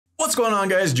What's going on,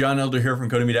 guys? John Elder here from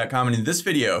Codemy.com, and in this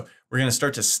video, we're going to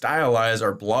start to stylize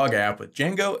our blog app with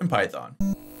Django and Python.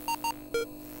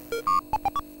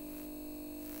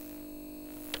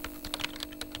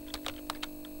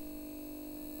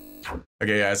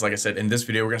 Okay, guys, like I said, in this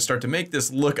video, we're going to start to make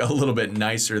this look a little bit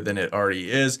nicer than it already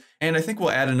is, and I think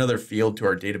we'll add another field to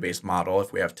our database model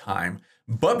if we have time.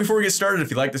 But before we get started,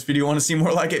 if you like this video and want to see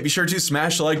more like it, be sure to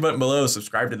smash the like button below,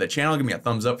 subscribe to the channel, give me a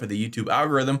thumbs up for the YouTube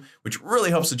algorithm, which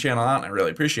really helps the channel out and I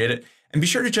really appreciate it. And be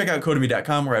sure to check out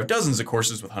Codemy.com, where I have dozens of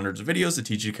courses with hundreds of videos to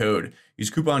teach you code. Use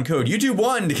coupon code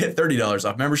YouTube1 to get $30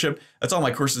 off membership. That's all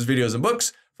my courses, videos, and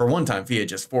books for a one-time fee at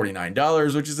just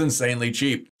 $49, which is insanely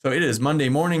cheap. So it is Monday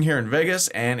morning here in Vegas,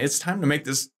 and it's time to make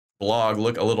this blog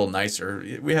look a little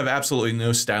nicer. We have absolutely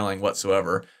no styling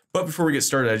whatsoever. But before we get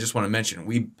started, I just want to mention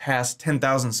we passed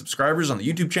 10,000 subscribers on the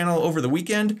YouTube channel over the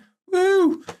weekend.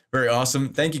 Woo! Very awesome.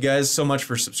 Thank you guys so much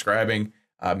for subscribing.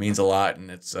 It means a lot,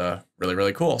 and it's really,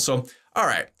 really cool. So, all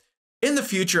right. In the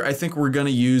future, I think we're going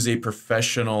to use a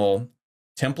professional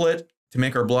template to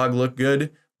make our blog look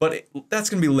good, but that's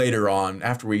going to be later on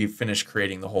after we finish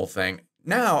creating the whole thing.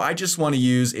 Now, I just want to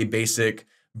use a basic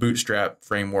Bootstrap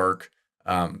framework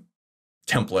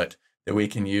template that we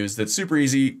can use that's super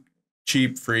easy,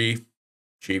 cheap,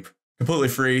 completely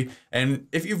free. And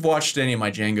if you've watched any of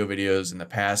my Django videos in the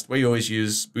past, we always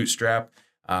use Bootstrap.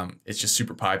 It's just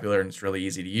super popular and it's really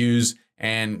easy to use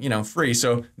and, you know, free.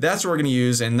 So that's what we're going to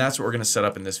use, and that's what we're going to set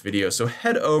up in this video. So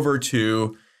head over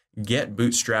to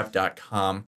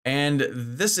getbootstrap.com, and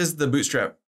this is the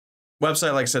Bootstrap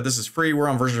website. Like I said, this is free. We're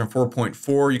on version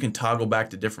 4.4. You can toggle back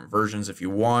to different versions if you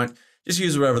want. Just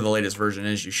use whatever the latest version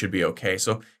is. You should be okay.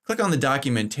 So click on the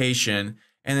documentation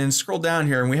and then scroll down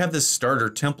here, and we have this starter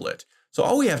template. So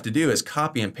all we have to do is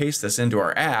copy and paste this into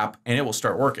our app, and it will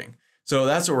start working. So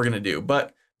that's what we're going to do.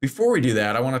 But before we do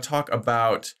that, I want to talk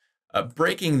about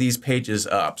breaking these pages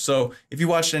up. So if you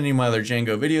watched any of my other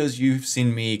Django videos, you've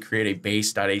seen me create a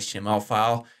base.html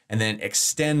file and then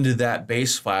extend that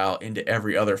base file into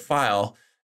every other file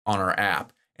on our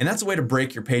app. And that's a way to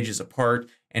break your pages apart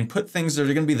and put things that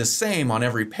are going to be the same on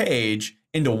every page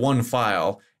into one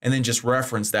file, and then just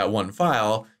reference that one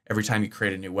file every time you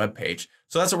create a new web page.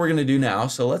 So that's what we're going to do now.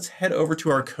 So let's head over to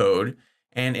our code,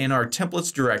 and in our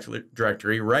templates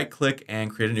directory, right click and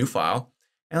create a new file.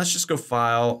 And let's just go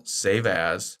File, Save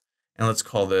As, and let's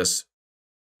call this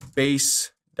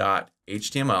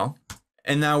Base.html.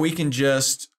 And now we can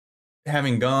just,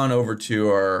 having gone over to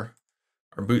our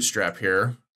Bootstrap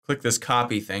here, click this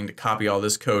copy thing to copy all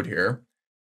this code here,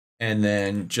 and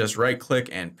then just right click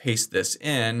and paste this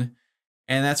in.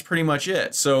 And that's pretty much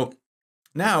it. So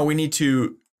now we need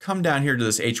to come down here to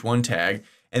this H1 tag,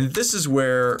 and this is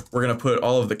where we're going to put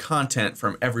all of the content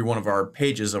from every one of our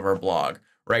pages of our blog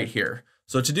right here.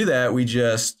 So to do that, we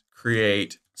just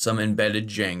create some embedded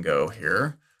Django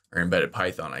here, or embedded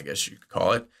Python, I guess you could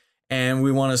call it. And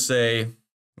we want to say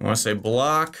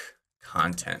block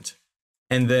content.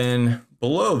 And then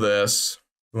below this,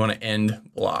 we want to end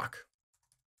block.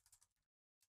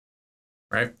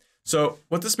 Right? So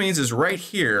what this means is right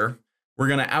here, we're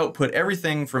going to output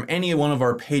everything from any one of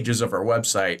our pages of our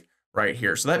website right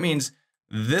here. So that means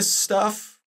this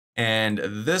stuff and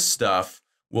this stuff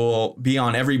will be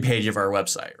on every page of our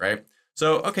website, right?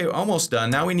 So, okay, almost done.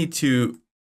 Now we need to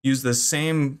use the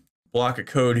same block of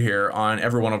code here on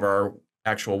every one of our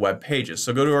actual web pages.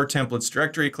 So go to our templates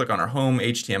directory, click on our home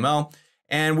HTML,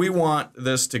 and we want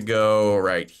this to go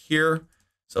right here.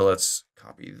 So let's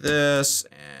copy this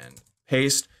and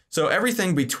paste. So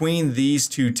everything between these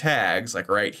two tags, like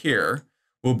right here,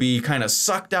 will be kind of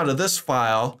sucked out of this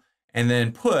file and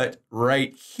then put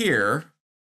right here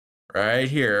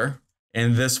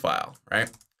in this file, right?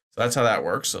 So that's how that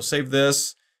works. So save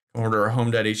this, come over to our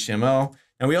home.html.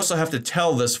 And we also have to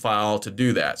tell this file to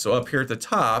do that. So up here at the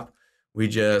top, we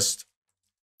just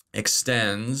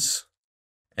extends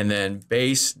and then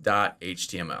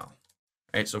base.html,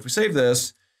 right? So if we save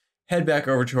this, head back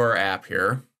over to our app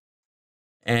here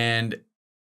and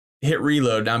hit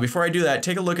reload. Now, before I do that,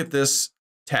 take a look at this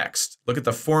text. Look at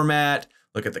the format,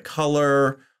 look at the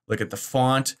color, look at the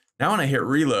font. Now when I hit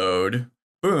reload,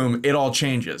 boom, it all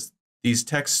changes. These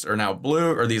texts are now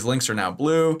blue, or these links are now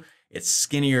blue. It's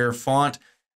skinnier font.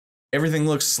 Everything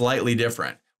looks slightly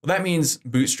different. Well, that means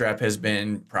Bootstrap has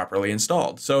been properly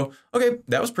installed. So, okay,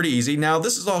 that was pretty easy. Now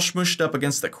this is all smooshed up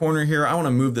against the corner here. I want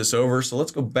to move this over. So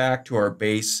let's go back to our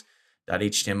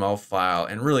base.html file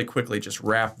and really quickly just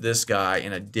wrap this guy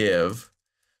in a div.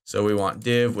 So we want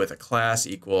div with a class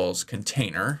equals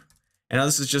container. And now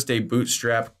this is just a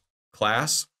Bootstrap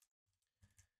class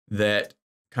that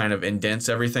kind of indents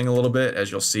everything a little bit, as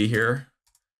you'll see here.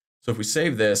 So if we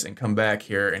save this and come back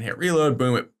here and hit reload,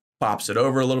 boom, it pops it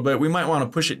over a little bit. We might want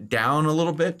to push it down a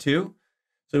little bit too.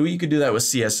 So you could do that with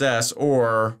CSS,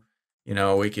 or, you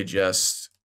know, we could just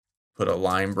put a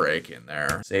line break in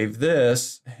there. Save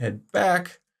this, head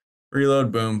back,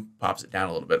 reload, boom, pops it down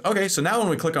a little bit. Okay, so now when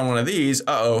we click on one of these,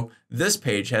 this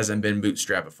page hasn't been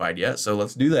bootstrapified yet. So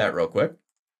let's do that real quick.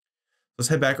 Let's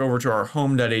head back over to our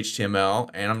home.html,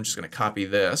 and I'm just going to copy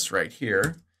this right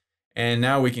here. And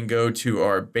now we can go to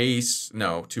our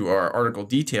to our article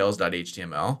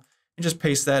details.html and just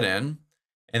paste that in,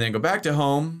 and then go back to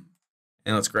home,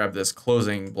 and let's grab this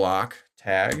closing block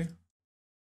tag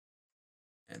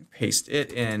and paste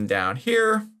it in down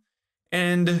here.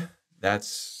 And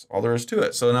that's all there is to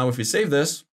it. So now if we save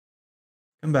this,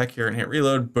 come back here and hit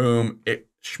reload, boom, it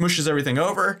smooshes everything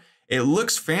over. It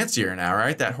looks fancier now,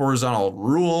 right? That horizontal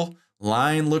rule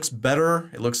line looks better.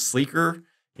 It looks sleeker,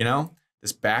 you know?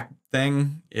 This back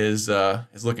thing is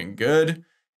looking good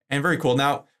and very cool.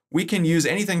 Now, we can use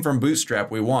anything from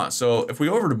Bootstrap we want. So if we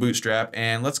go over to Bootstrap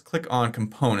and let's click on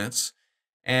components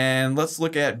and let's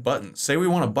look at buttons. Say we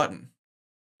want a button.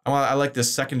 I like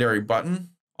this secondary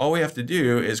button. All we have to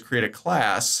do is create a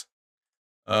class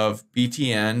of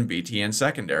btn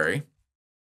secondary,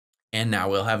 and now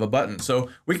we'll have a button. So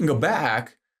we can go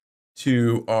back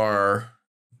to our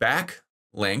back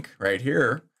link right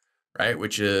here, right,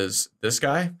 which is this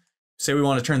guy. Say we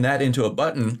want to turn that into a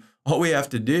button. All we have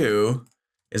to do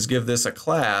is give this a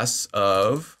class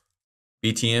of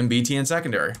btn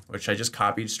secondary, which I just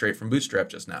copied straight from Bootstrap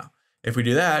just now. If we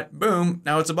do that, boom,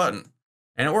 now it's a button,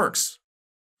 and it works.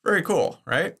 Very cool,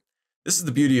 right? This is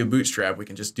the beauty of Bootstrap. We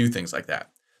can just do things like that.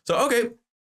 So, okay,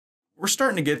 we're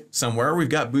starting to get somewhere. We've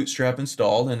got Bootstrap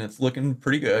installed, and it's looking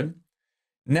pretty good.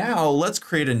 Now, let's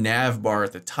create a nav bar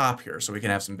at the top here so we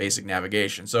can have some basic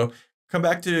navigation. So, come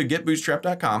back to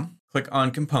getbootstrap.com, click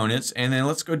on components, and then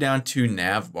let's go down to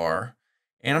navbar.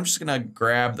 And I'm just going to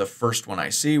grab the first one I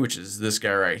see, which is this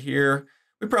guy right here.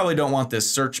 We probably don't want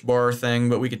this search bar thing,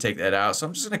 but we could take that out. So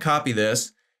I'm just going to copy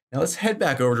this. Now let's head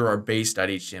back over to our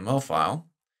base.html file,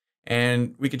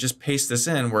 and we could just paste this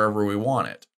in wherever we want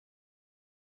it.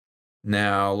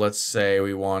 Now let's say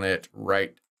we want it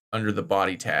right under the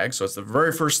body tag. So it's the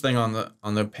very first thing on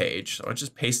the page. So I'll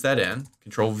just paste that in,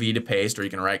 Control V to paste, or you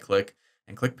can right click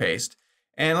and click paste.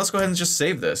 And let's go ahead and just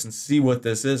save this and see what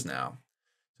this is now.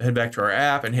 So head back to our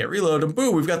app and hit reload, and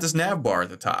boom, we've got this nav bar at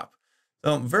the top.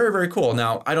 So very, very cool.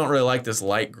 Now I don't really like this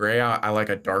light gray. I like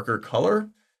a darker color.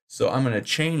 So I'm going to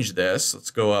change this.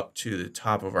 Let's go up to the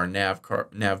top of our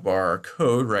navbar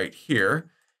code right here.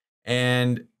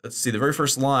 And let's see, the very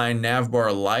first line,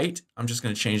 navbar light, I'm just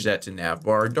going to change that to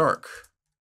navbar dark.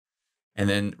 And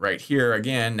then right here,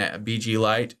 again, BG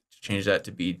light, change that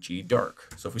to BG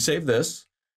dark. So if we save this,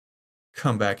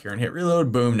 come back here and hit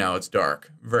reload, boom, now it's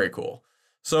dark. Very cool.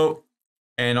 So,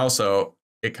 and also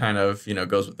it kind of, you know,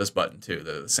 goes with this button too,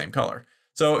 the same color.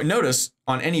 So notice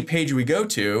on any page we go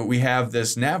to, we have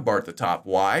this navbar at the top.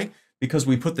 Why? Because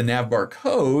we put the navbar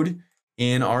code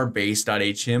in our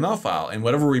base.html file, and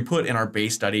whatever we put in our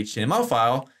base.html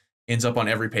file ends up on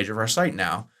every page of our site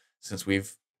now, since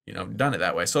we've, you know, done it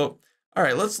that way. So, all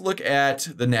right, let's look at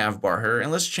the navbar here,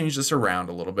 and let's change this around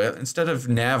a little bit. Instead of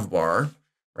navbar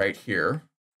right here,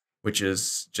 which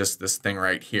is just this thing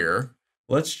right here,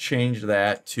 let's change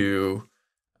that to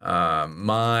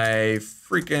my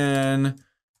freaking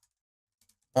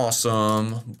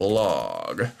awesome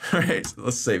blog. All right, so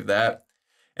let's save that.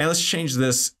 And let's change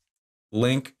this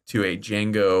link to a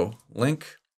Django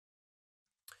link.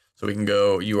 So we can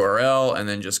go URL and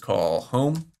then just call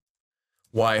home.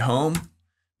 Why home?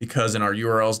 Because in our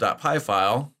urls.py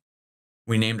file,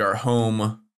 we named our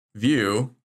home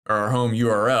view or our home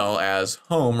URL as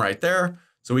home right there.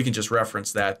 So we can just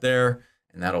reference that there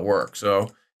and that'll work. So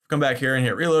come back here and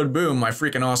hit reload, boom, my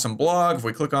freaking awesome blog. If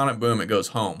we click on it, boom, it goes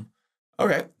home.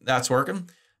 Okay, that's working.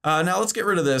 Now let's get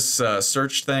rid of this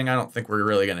search thing. I don't think we're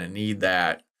really gonna need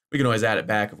that. We can always add it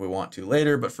back if we want to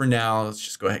later, but for now, let's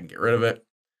just go ahead and get rid of it.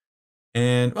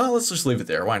 And well, let's just leave it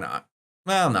there, why not?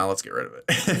 Well, now let's get rid of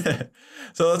it.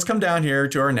 So let's come down here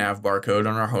to our navbar code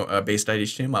on our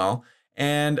base.html,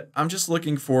 and I'm just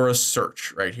looking for a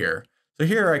search right here. So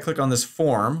here I click on this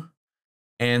form,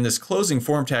 and this closing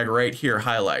form tag right here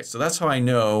highlights. So that's how I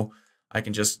know I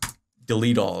can just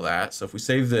delete all of that. So if we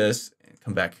save this and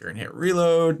come back here and hit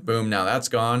reload, boom, now that's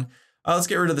gone. Let's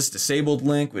get rid of this disabled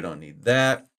link. We don't need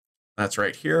that. That's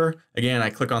right here. Again, I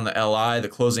click on the LI, the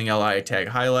closing LI tag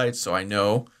highlights, so I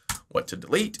know what to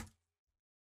delete.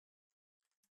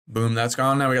 Boom, that's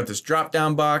gone. Now we got this drop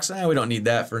down box. We don't need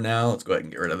that for now. Let's go ahead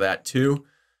and get rid of that too.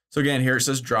 So again, here it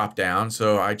says drop down.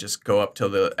 So I just go up to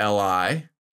the LI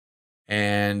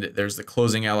And there's the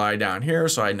closing li down here.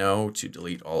 So I know to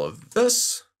delete all of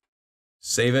this,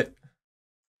 save it,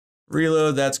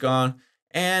 reload, that's gone.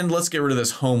 And let's get rid of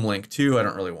this home link too. I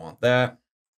don't really want that.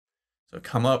 So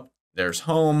come up, there's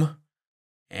home,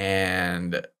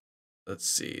 and let's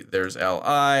see, there's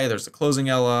li, there's the closing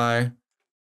li,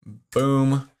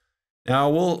 boom. Now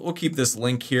we'll keep this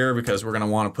link here because we're gonna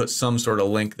wanna put some sort of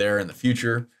link there in the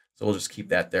future. So we'll just keep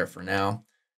that there for now.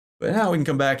 But now we can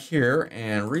come back here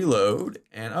and reload,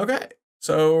 and okay.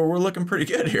 So we're looking pretty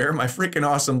good here. My freaking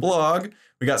awesome blog.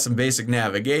 We got some basic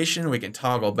navigation. We can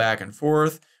toggle back and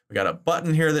forth. We got a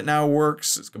button here that now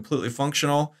works. It's completely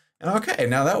functional. And okay,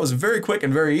 now that was very quick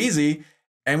and very easy,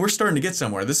 and we're starting to get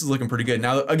somewhere. This is looking pretty good.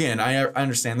 Now, again, I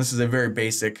understand this is a very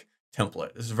basic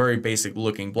template. This is a very basic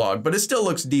looking blog, but it still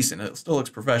looks decent. It still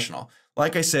looks professional.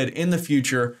 Like I said, in the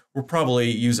future, we'll probably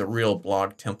use a real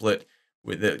blog template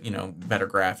with it, you know, better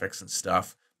graphics and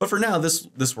stuff. But for now,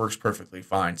 this works perfectly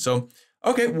fine. So,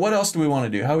 okay, what else do we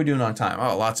want to do? How are we doing on time?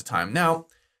 Oh, lots of time. Now,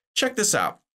 check this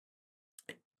out.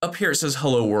 Up here, it says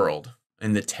Hello World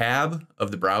in the tab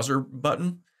of the browser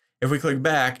button. If we click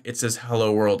back, it says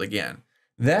Hello World again.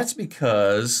 That's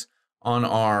because on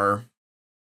our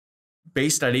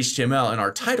Base.html in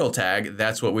our title tag,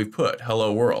 that's what we put,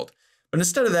 Hello World. But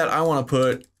instead of that, I want to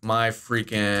put my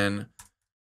freaking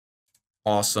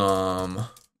awesome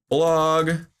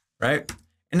blog, right?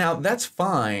 And now that's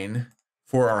fine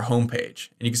for our homepage.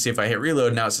 And you can see if I hit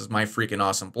reload, now it says my freaking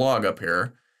awesome blog up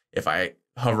here. If I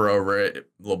hover over it, a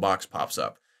little box pops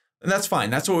up. And that's fine.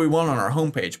 That's what we want on our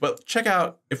homepage. But check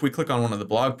out, if we click on one of the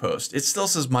blog posts, it still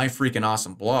says my freaking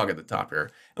awesome blog at the top here.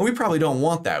 And we probably don't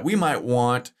want that. We might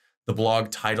want the blog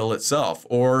title itself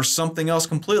or something else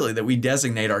completely that we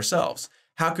designate ourselves.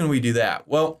 How can we do that?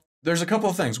 Well, there's a couple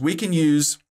of things. We can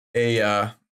use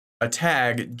a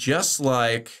tag just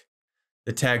like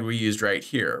the tag we used right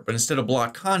here. But instead of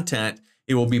block content,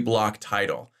 it will be block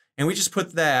title. And we just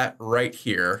put that right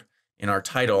here in our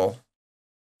title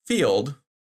field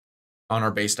on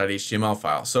our base.html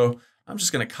file. So I'm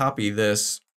just going to copy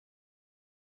this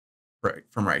right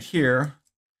from right here,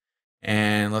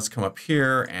 and let's come up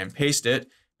here and paste it.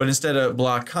 But instead of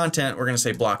block content, we're going to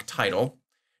say block title.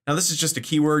 Now this is just a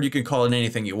keyword. You can call it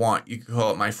anything you want. You can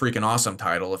call it my freaking awesome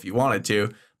title if you wanted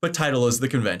to, but title is the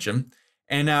convention.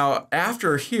 And now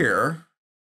after here,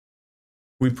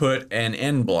 we put an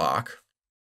end block,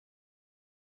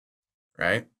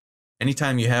 right?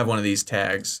 Anytime you have one of these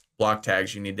tags, block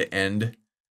tags, you need to end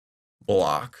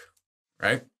block,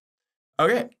 right?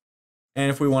 Okay. And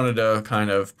if we wanted to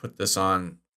kind of put this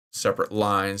on separate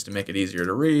lines to make it easier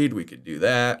to read, we could do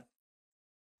that,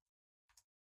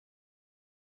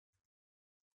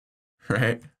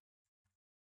 right?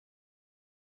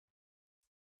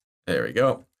 There we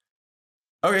go.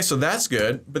 Okay, so that's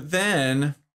good. But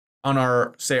then on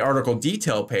our, say, article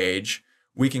detail page,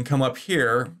 we can come up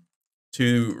here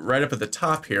to right up at the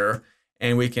top here,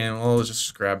 and we can, well, let's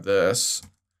just grab this.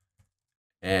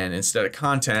 And instead of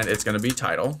content, it's going to be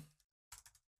title.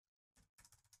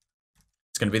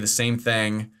 It's going to be the same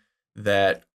thing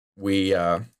that we,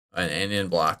 an end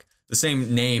block. The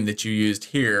same name that you used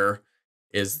here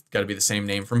is got to be the same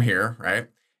name from here, right?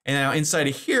 And now inside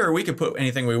of here, we can put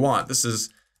anything we want. This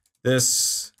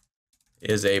is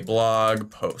a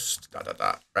blog post, ...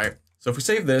 right? So if we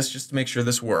save this, just to make sure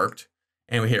this worked,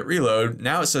 and we hit reload,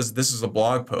 now it says this is a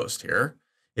blog post here.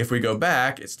 If we go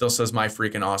back, it still says my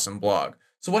freaking awesome blog.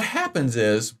 So what happens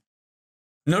is,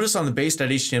 notice on the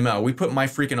base.html, we put my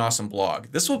freaking awesome blog.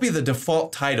 This will be the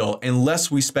default title unless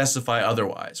we specify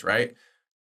otherwise, right?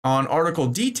 On article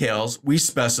details, we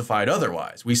specified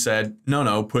otherwise. We said,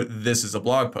 no, put this as a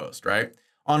blog post, right?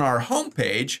 On our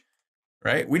homepage,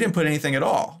 right, we didn't put anything at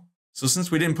all. So since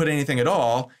we didn't put anything at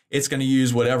all, it's going to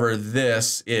use whatever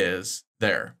this is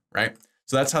there, right?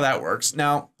 So that's how that works.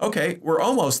 Now, okay, we're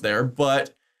almost there,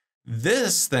 but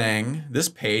this thing, this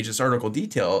page, this article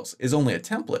details is only a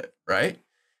template, right?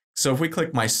 So if we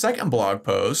click my second blog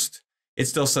post, it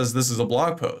still says this is a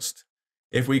blog post.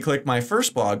 If we click my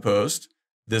first blog post,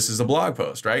 this is a blog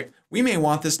post, right? We may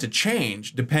want this to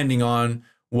change depending on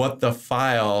what the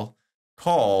file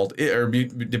called, or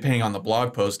depending on the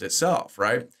blog post itself,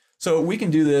 right? So we can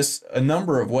do this a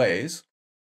number of ways.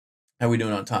 How are we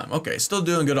doing on time? Okay, still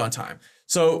doing good on time.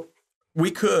 So we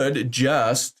could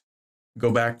just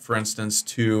go back, for instance,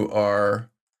 to our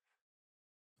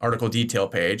article detail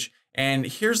page, and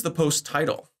here's the post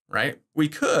title, right? We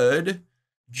could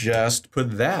just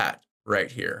put that right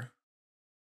here,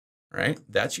 right?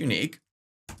 That's unique,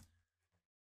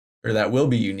 or that will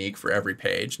be unique for every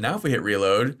page. Now, if we hit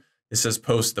reload, it says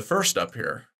post the first up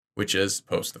here, which is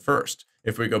post the first.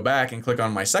 If we go back and click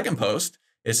on my second post,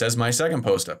 it says my second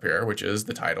post up here, which is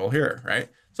the title here, right?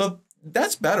 So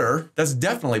that's better. That's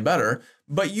definitely better,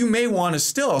 but you may want to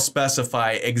still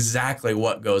specify exactly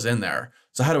what goes in there.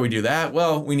 So how do we do that?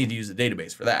 Well, we need to use a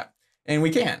database for that, and we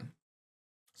can.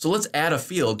 So let's add a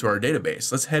field to our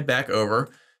database. Let's head back over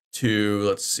to,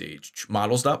 let's see,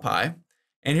 models.py.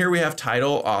 And here we have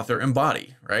title, author, and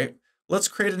body, right? Let's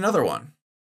create another one.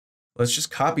 Let's just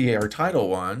copy our title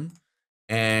one,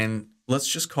 and let's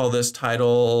just call this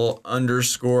title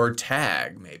underscore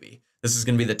tag, maybe. This is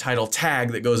going to be the title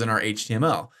tag that goes in our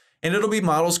HTML. And it'll be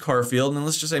models car field, and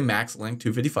let's just say max length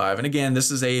 255. And again,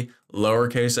 this is a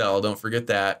lowercase l, don't forget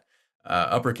that.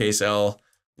 Uppercase L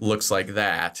looks like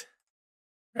that,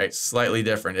 right? Slightly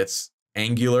different. It's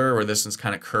angular, where this one's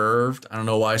kind of curved. I don't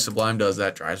know why Sublime does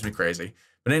that, drives me crazy.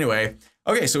 But anyway,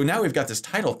 okay, so now we've got this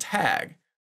title tag.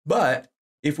 But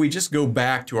if we just go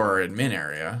back to our admin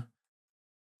area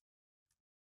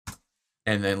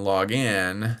and then log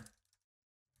in,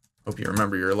 hope you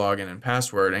remember your login and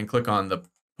password, and click on the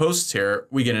posts here,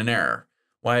 we get an error.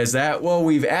 Why is that? Well,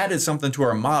 we've added something to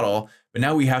our model, but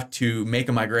now we have to make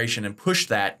a migration and push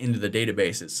that into the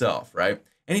database itself, right?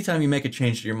 Anytime you make a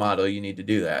change to your model, you need to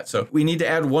do that. So we need to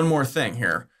add one more thing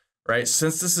here, right?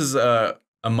 Since this is a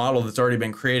model that's already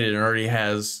been created and already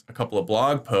has a couple of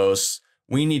blog posts,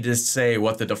 we need to say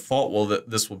what the default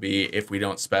this will be if we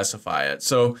don't specify it.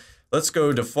 So let's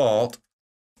go default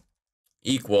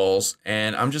equals,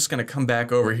 and I'm just going to come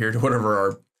back over here to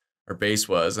whatever our base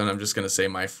was, and I'm just going to say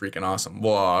my freaking awesome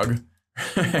blog,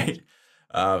 right?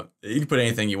 You can put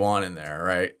anything you want in there,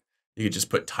 right? You could just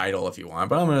put title if you want,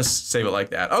 but I'm going to save it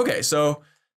like that. Okay, so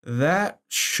that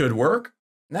should work.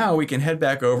 Now we can head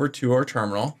back over to our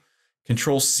terminal,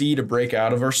 Control C to break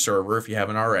out of our server if you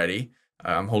haven't already.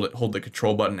 Hold the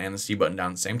Control button and the C button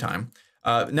down at the same time.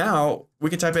 Now we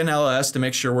can type in ls to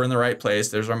make sure we're in the right place.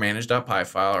 There's our manage.py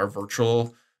file. Our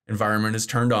virtual environment is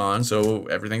turned on, so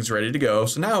everything's ready to go.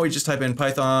 So now we just type in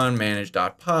Python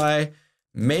manage.py,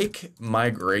 make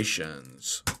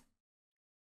migrations.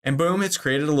 And boom, it's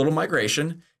created a little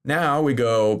migration. Now we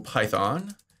go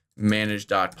Python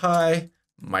manage.py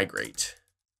migrate.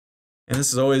 And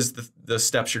this is always the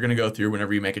steps you're going to go through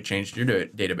whenever you make a change to your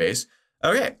database.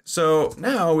 Okay, so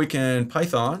now we can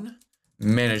Python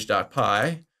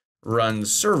manage.py run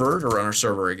server to run our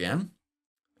server again.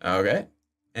 Okay,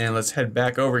 and let's head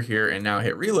back over here and now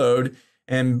hit reload,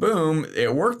 and boom,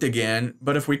 it worked again.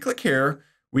 But if we click here,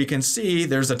 we can see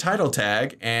there's a title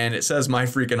tag and it says my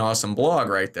freaking awesome blog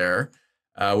right there,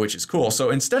 which is cool. So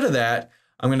instead of that,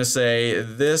 I'm going to say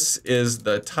this is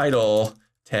the title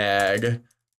tag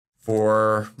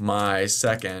for my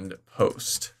second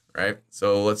post, right?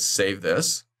 So let's save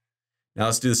this. Now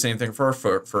let's do the same thing for our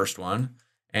first one.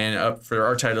 And up for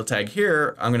our title tag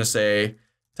here, I'm going to say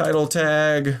title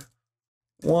tag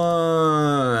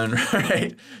 1,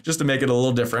 right? Just to make it a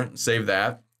little different. Save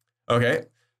that. Okay.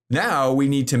 Now we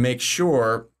need to make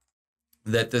sure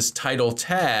that this title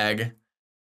tag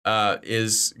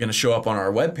is going to show up on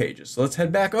our web pages. So let's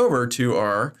head back over to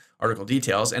our article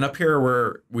details, and up here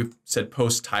where we said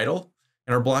post title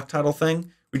in our block title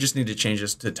thing, we just need to change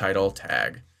this to title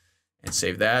tag and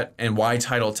save that. And why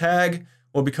title tag?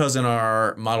 Well, because in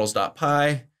our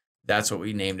models.py, that's what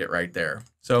we named it right there.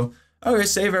 So, okay,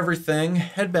 save everything,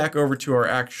 head back over to our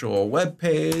actual web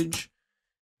page.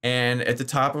 And at the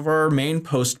top of our main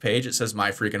post page, it says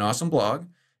my freaking awesome blog.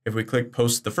 If we click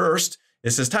post the first, it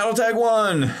says title tag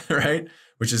 1, right?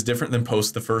 Which is different than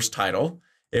post the first title.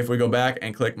 If we go back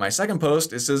and click my second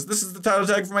post, it says this is the title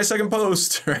tag for my second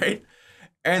post, right?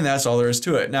 And that's all there is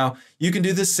to it. Now, you can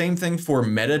do the same thing for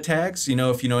meta tags. You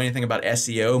know, if you know anything about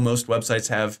SEO, most websites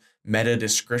have meta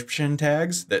description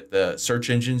tags that the search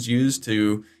engines use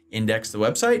to index the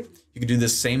website. You can do the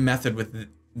same method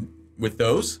with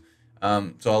those.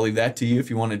 So I'll leave that to you if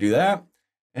you want to do that.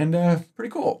 And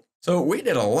pretty cool. So we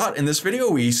did a lot in this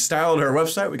video. We styled our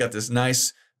website. We got this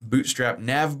nice Bootstrap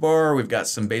navbar. We've got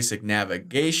some basic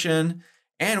navigation,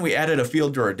 and we added a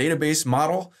field to our database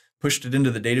model, pushed it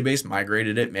into the database,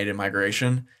 migrated it, made a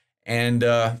migration. And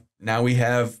now we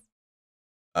have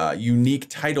unique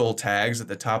title tags at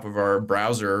the top of our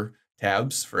browser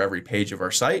tabs for every page of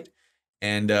our site.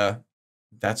 And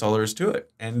that's all there is to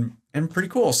it, and pretty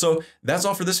cool. So that's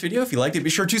all for this video. If you liked it, be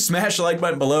sure to smash the like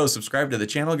button below, subscribe to the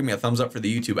channel, give me a thumbs up for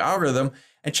the YouTube algorithm,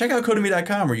 and check out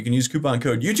Codemy.com, where you can use coupon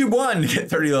code YouTube1 to get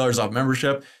 $30 off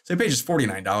membership. Same page is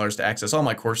 $49 to access all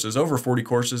my courses, over 40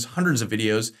 courses, hundreds of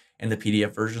videos, and the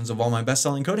PDF versions of all my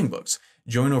best-selling coding books.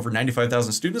 Join over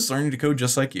 95,000 students learning to code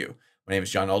just like you. My name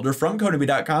is John Elder from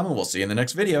Codemy.com, and we'll see you in the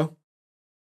next video.